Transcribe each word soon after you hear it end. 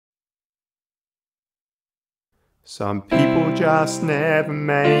Some people just never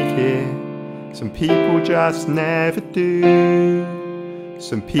make it. Some people just never do.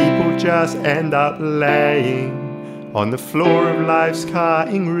 Some people just end up laying on the floor of life's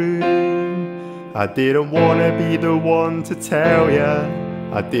cutting room. I didn't wanna be the one to tell ya,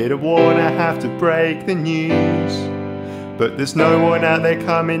 I didn't wanna have to break the news, but there's no one out there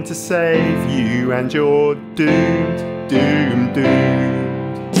coming to save you, and you're doomed, doomed, doomed.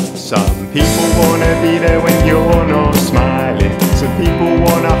 Some people wanna be there when you're not smiling. Some people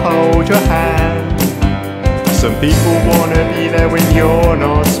wanna hold your hand. Some people wanna be there when you're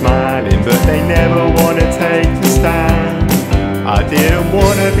not smiling, but they never wanna take the stand. I didn't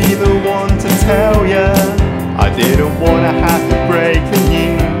wanna be the one to tell ya, I didn't wanna have to break the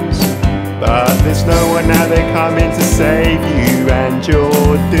news, but there's no one out there coming to save you, and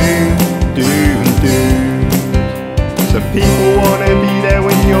you're doomed, doomed, doomed. Some people wanna be there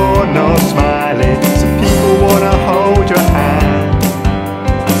when you're not smiling. Some people wanna hold your hand.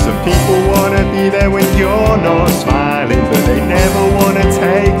 Some people wanna be there when you're not smiling, but they never wanna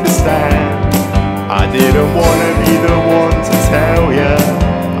take the stand. I didn't wanna be the one to tell ya,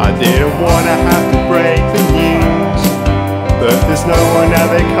 I didn't wanna have to break the news, but there's no one out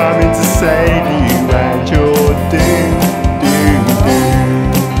there coming to save you, and you're doomed, doomed, doomed.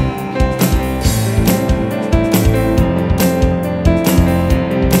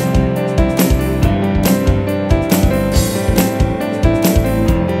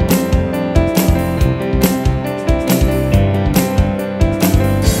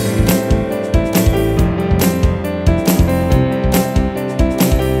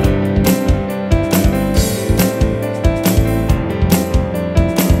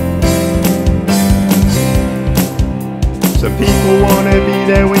 Some people wanna be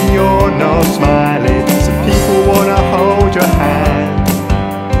there when you're not smiling. Some people wanna hold your hand.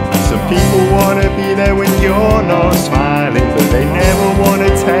 Some people wanna be there when you're not smiling, but they never wanna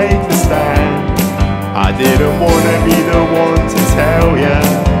take the stand. I didn't wanna be the one to tell ya,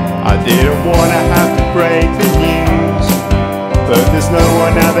 I didn't wanna have to break the news, but there's no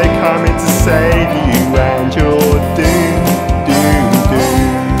one out there coming to save you, and you're doomed, doomed,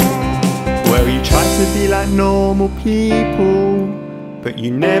 doomed. Well, you try to be like normal people, but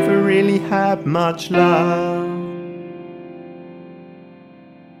you never really had much love.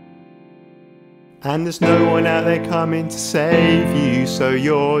 And there's no one out there coming to save you, so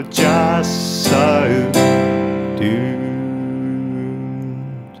you're just so